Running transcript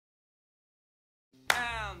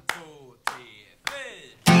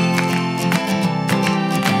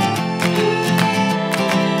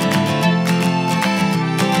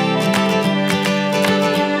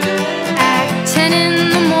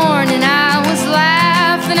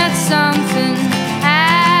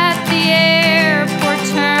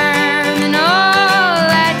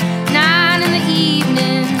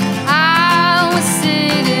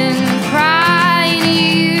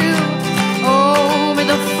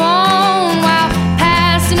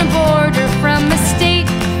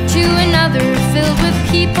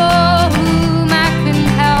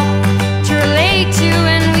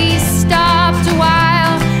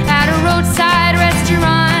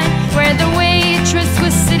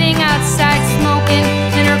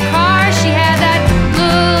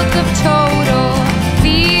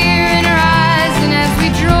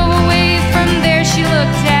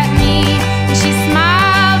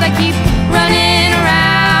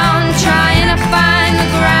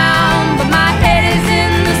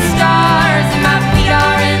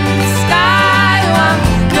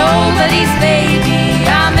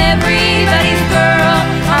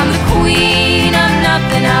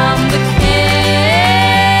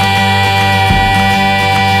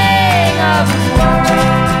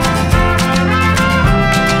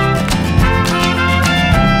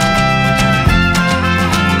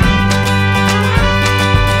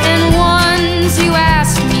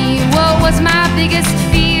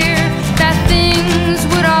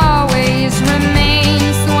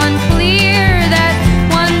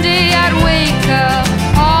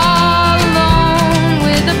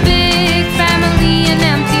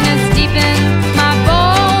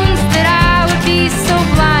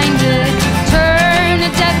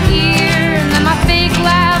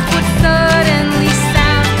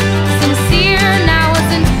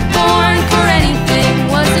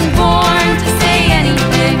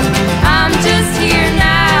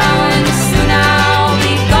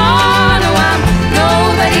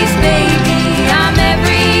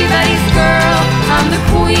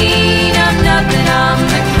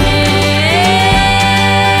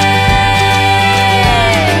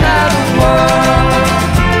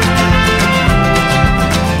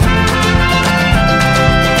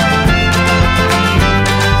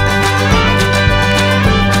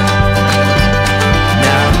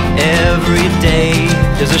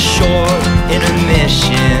There's a short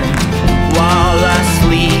intermission. While I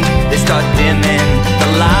sleep, they start dimming the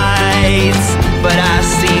lights, but I've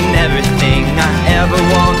seen everything I ever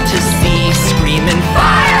want to see. Screaming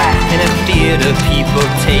fire in a theater, people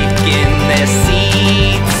taking their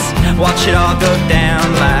seats. Watch it all go down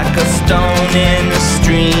like a stone in a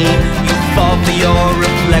stream. You fall for your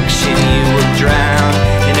reflection, you will drown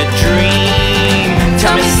in a dream.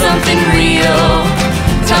 Tell me something real,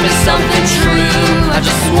 tell me something true. I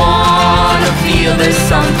just wanna feel there's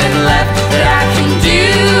something left that I can do.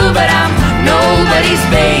 But I'm nobody's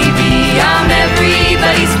baby, I'm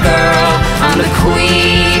everybody's girl. I'm the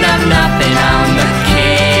queen of nothing, I'm the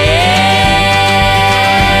king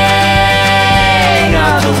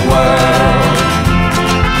of the world.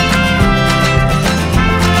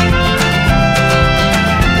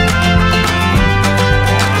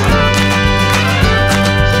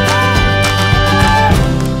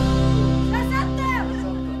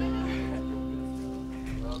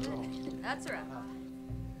 That's a wrap.